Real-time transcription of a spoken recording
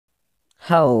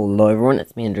Hello everyone,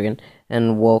 it's me Andrian,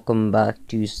 and welcome back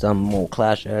to some more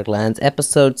Clash of Clans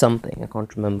episode something, I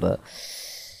can't remember.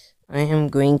 I am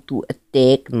going to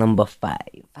attack number 5.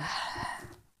 I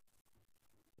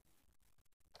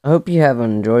hope you have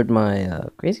enjoyed my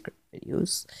Crazy Craft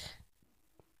videos.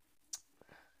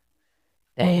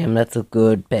 Damn, that's a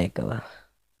good Pakalu.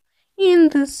 In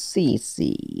the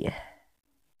CC.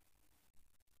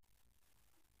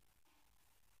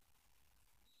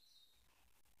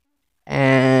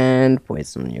 And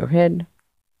poison on your head.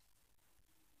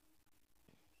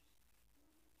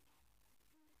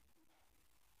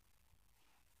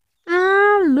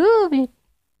 I love it.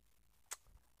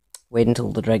 Wait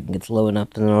until the dragon gets low enough,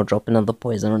 and then I'll drop another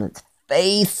poison on its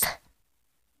face.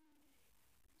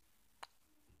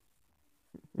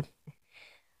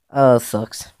 Oh,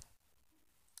 sucks.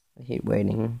 I hate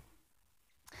waiting.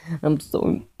 I'm so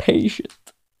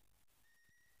impatient.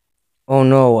 Oh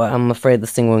no, I'm afraid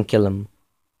this thing won't kill him.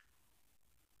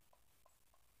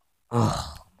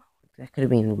 Oh, that could have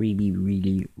been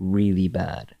really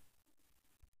bad.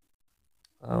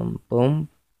 Boom.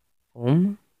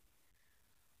 Boom.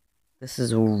 This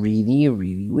is really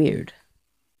weird.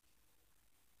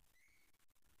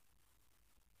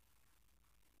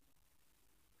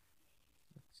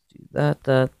 Let's do that.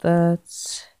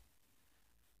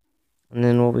 And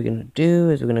then what we're gonna do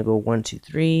is we're gonna go 1, 2,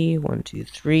 3, 1, 2,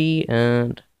 3,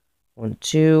 and 1,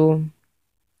 2.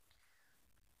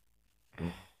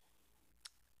 Let's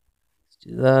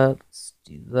do that. Let's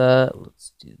do that.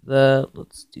 Let's do that.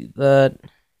 Let's do that.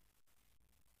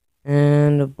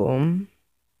 And boom.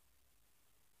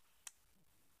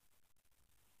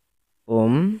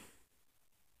 Boom.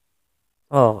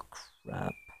 Oh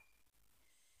crap.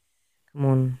 Come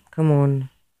on, come on.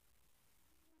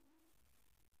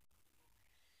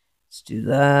 Let's do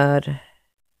that.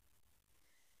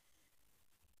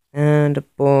 And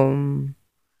boom.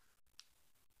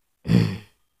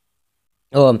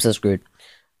 Oh, I'm so screwed.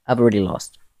 I've already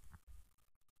lost.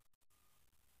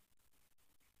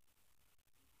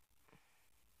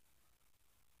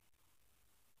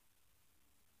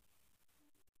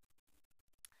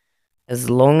 As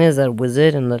long as that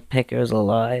wizard and that pecker is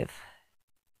alive.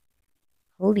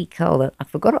 Holy cow, I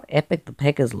forgot how epic the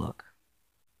peckers look.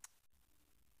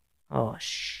 Oh,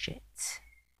 shit.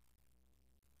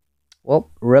 Well,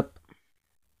 rip.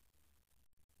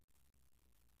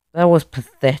 That was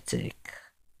pathetic.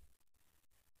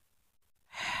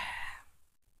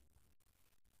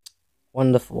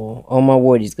 Wonderful. Oh my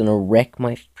word, he's gonna wreck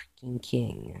my freaking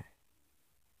king.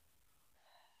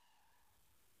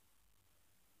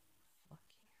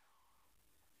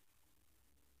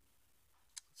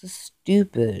 This is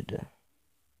stupid.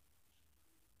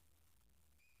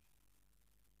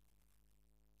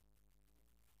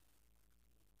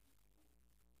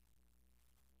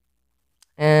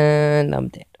 And I'm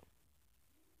dead.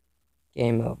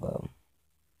 Game over.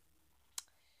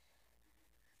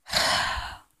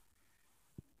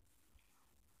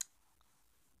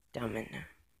 Damn it.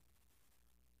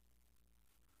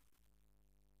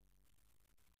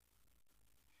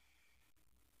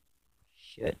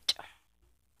 Shit.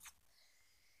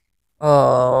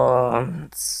 Oh,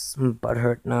 it's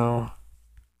butthurt now.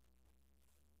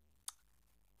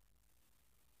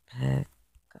 Peck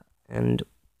and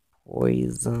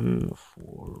poison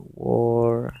for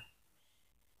war.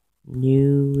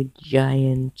 New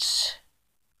giant.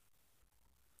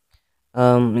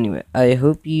 Anyway, I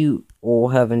hope you all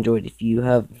have enjoyed. If you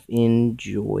have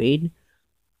enjoyed,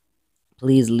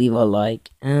 please leave a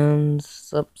like and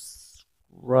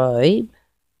subscribe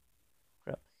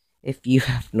if you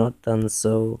have not done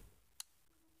so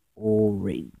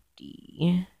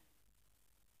already.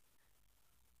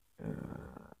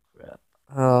 Crap.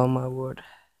 Oh my word.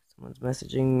 Someone's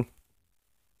messaging.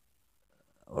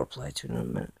 I'll reply to it in a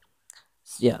minute.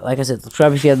 So yeah, like I said,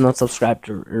 subscribe if you have not subscribed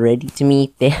already to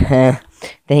me.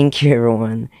 Thank you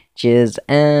everyone. Cheers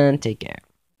and take care.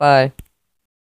 Bye.